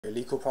a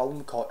Leetcode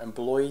problem called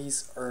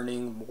employees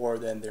earning more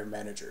than their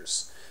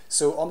managers.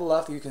 So on the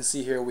left, you can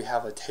see here we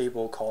have a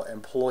table called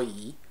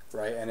employee,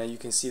 right? And then you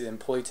can see the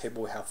employee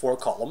table, we have 4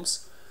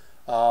 columns.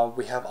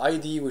 We have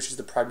ID, which is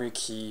the primary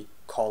key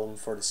column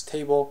for this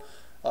table.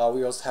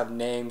 We also have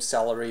name,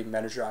 salary,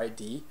 manager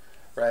ID,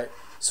 right?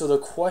 So the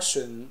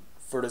question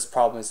for this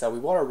problem is that we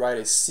want to write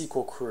a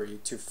SQL query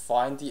to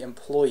find the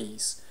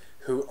employees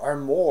who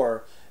earn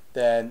more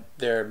than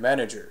their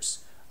managers.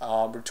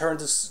 Return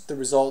the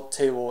result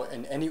table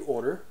in any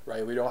order,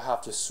 right? We don't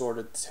have to sort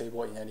the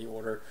table in any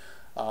order.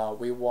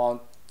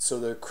 So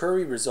the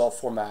query result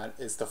format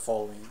is the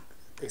following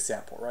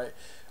example, right?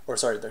 Or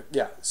sorry,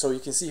 so you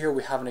can see here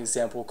we have an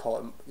example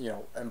called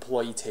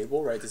employee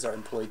table, right? This is our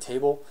employee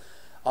table.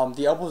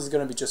 The output is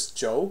going to be just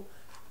Joe.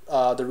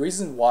 The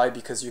reason why,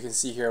 because you can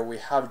see here we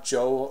have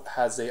Joe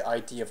has a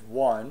ID of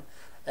 1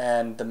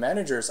 and the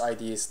manager's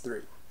ID is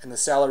 3 and the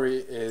salary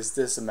is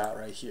this amount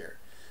right here.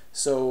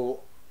 So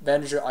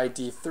manager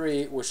ID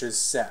 3, which is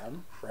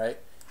Sam, right?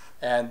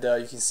 And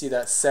you can see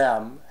that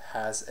Sam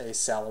has a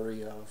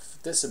salary of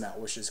this amount,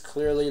 which is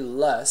clearly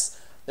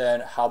less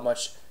than how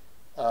much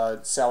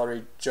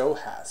salary Joe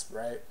has,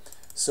 right?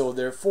 So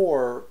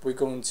therefore, we're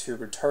going to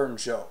return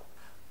Joe.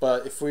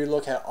 But if we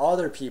look at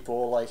other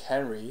people like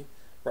Henry,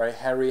 right?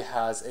 Henry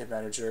has a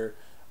manager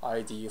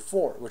ID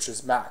 4, which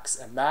is Max,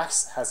 and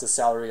Max has a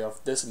salary of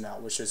this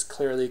amount, which is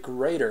clearly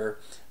greater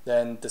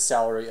than the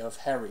salary of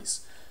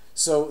Henry's.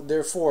 So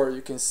therefore,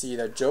 you can see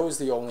that Joe is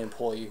the only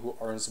employee who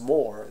earns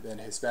more than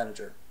his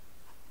manager.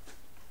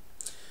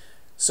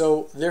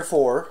 So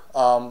therefore,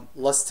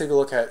 let's take a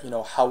look at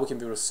how we can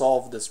be able to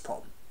solve this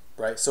problem,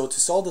 right? So to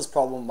solve this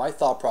problem, my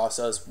thought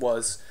process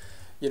was,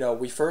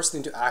 we first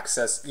need to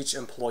access each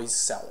employee's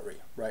salary,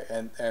 right?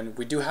 And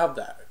we do have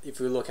that. If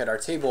we look at our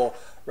table,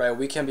 right,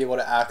 we can be able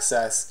to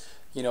access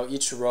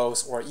each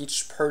row's or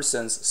each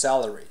person's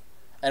salary,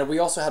 and we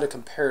also had to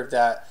compare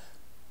that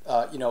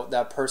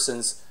that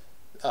person's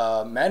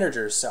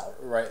manager's salary,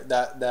 right?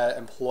 That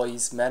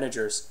employee's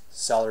manager's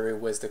salary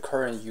with the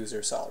current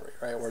user salary,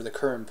 right? Or the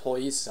current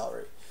employee's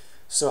salary.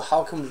 So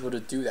how can we be able to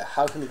do that?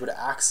 How can we be able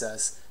to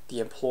access the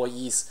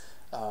employee's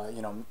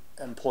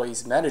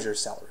employee's manager's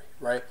salary,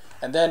 right?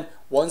 And then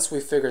once we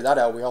figure that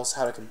out, we also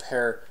have to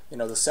compare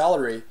the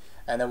salary,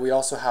 and then we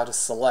also have to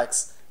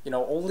select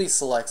only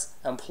select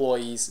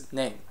employee's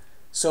name.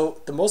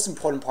 So the most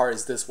important part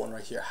is this one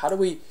right here. How do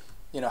we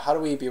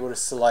be able to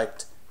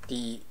select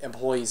the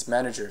employee's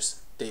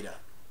manager's data?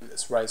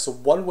 Right? So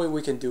one way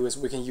we can do is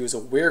we can use a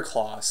where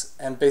clause,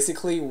 and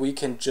basically we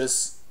can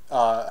just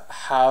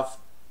have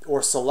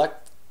or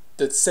select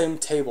the same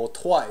table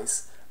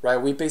twice, right?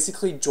 We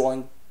basically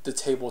join the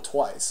table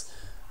twice,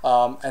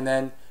 and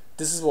then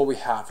this is what we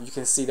have. You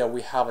can see that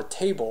we have a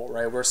table,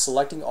 right? We're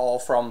selecting all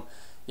from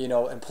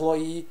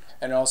employee,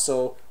 and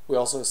we're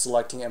also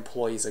selecting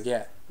employees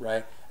again,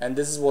 right? And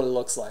this is what it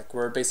looks like.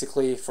 We're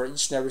basically, for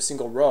each and every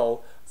single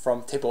row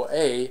from table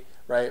A,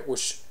 right,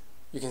 which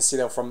you can see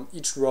that from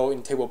each row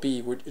in table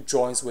B, it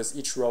joins with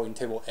each row in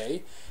table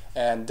A,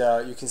 and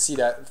you can see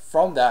that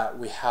from that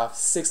we have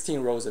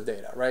 16 rows of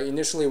data, right?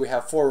 Initially we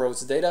have 4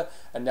 rows of data,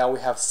 and now we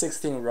have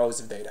 16 rows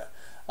of data.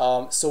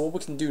 So what we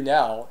can do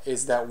now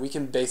is that we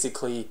can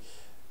basically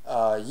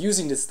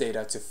using this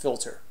data to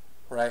filter,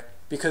 right?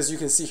 Because you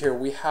can see here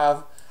we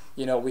have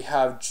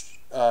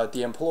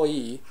the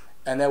employee,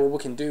 and then what we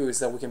can do is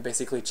that we can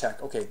basically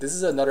check, okay, this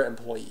is another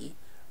employee,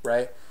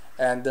 right?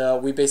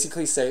 And we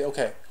basically say,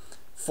 okay,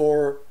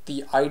 for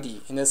the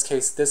ID, in this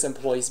case this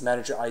employee's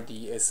manager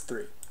ID is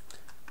 3.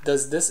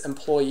 Does this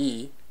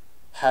employee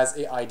has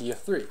a ID of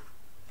 3?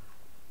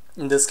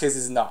 In this case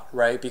it's not,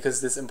 right?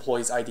 Because this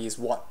employee's ID is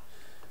 1.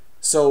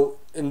 So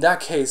in that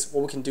case,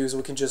 what we can do is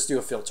we can just do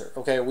a filter.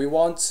 Okay, we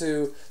want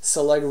to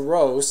select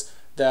rows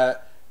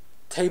that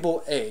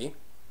table A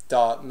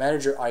dot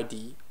manager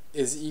ID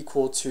is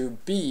equal to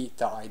B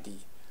dot ID.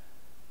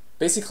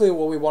 Basically,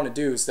 what we want to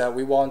do is that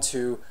we want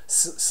to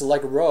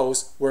select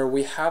rows where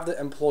we have the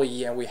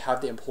employee and we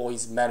have the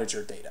employee's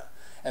manager data.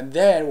 And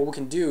then what we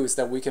can do is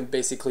that we can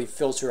basically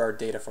filter our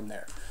data from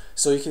there.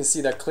 So you can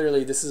see that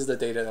clearly this is the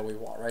data that we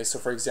want, right? So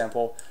for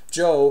example,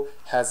 Joe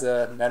has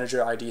a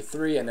manager ID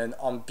 3, and then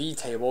on B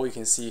table you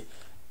can see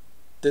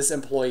this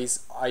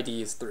employee's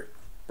ID is 3,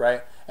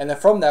 right? And then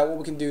from that, what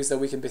we can do is that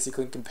we can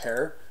basically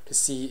compare to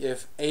see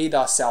if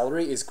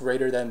A.salary is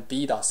greater than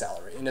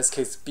B.salary. In this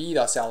case,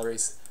 B.salary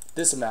is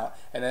this amount,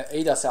 and then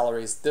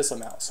A.salary is this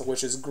amount, so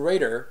which is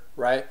greater,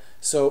 right?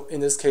 So in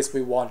this case,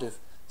 we want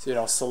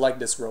to select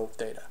this row of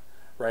data,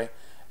 right?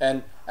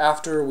 And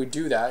after we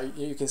do that,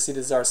 you can see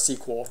this is our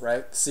SQL,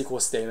 right? SQL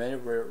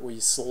statement where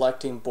we're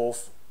selecting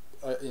both,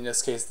 in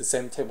this case, the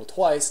same table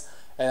twice,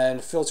 and then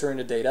filtering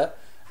the data.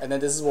 And then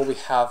this is what we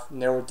have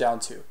narrowed down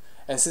to.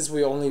 And since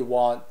we only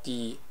want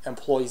the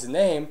employee's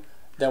name,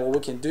 then what we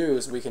can do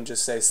is we can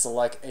just say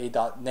select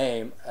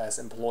a.name as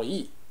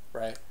employee,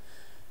 right?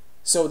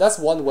 So that's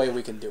one way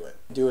we can do it.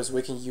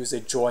 We can use a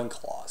join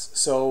clause.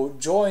 So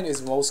join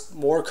is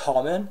more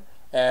common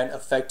and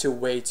effective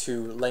way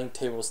to link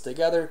tables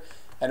together.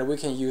 and we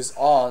can use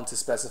on to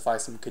specify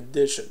some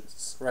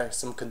conditions, right?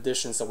 Some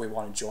conditions that we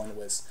want to join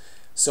with.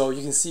 So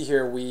you can see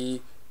here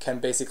we can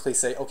basically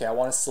say, okay, I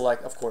want to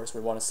select, of course,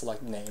 we want to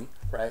select name,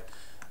 right,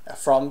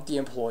 from the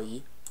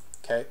employee,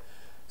 okay,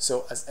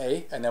 so as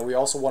A, and then we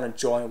also want to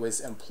join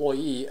with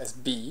employee as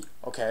B,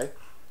 okay,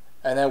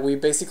 and then we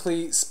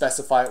basically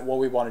specify what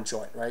we want to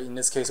join, right? In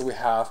this case, we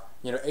have,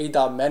 you know,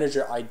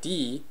 a.manager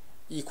ID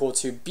equal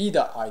to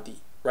b.id,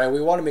 right?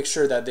 We want to make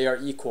sure that they are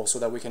equal so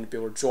that we can be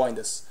able to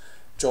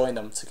join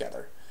them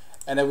together.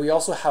 And then we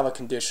also have a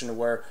condition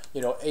where,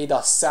 you know,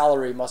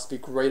 a.salary must be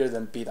greater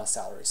than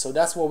b.salary. So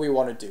that's what we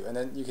want to do. And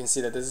then you can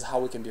see that this is how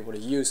we can be able to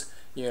use,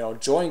 you know,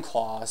 join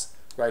clause,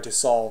 right, to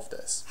solve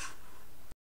this.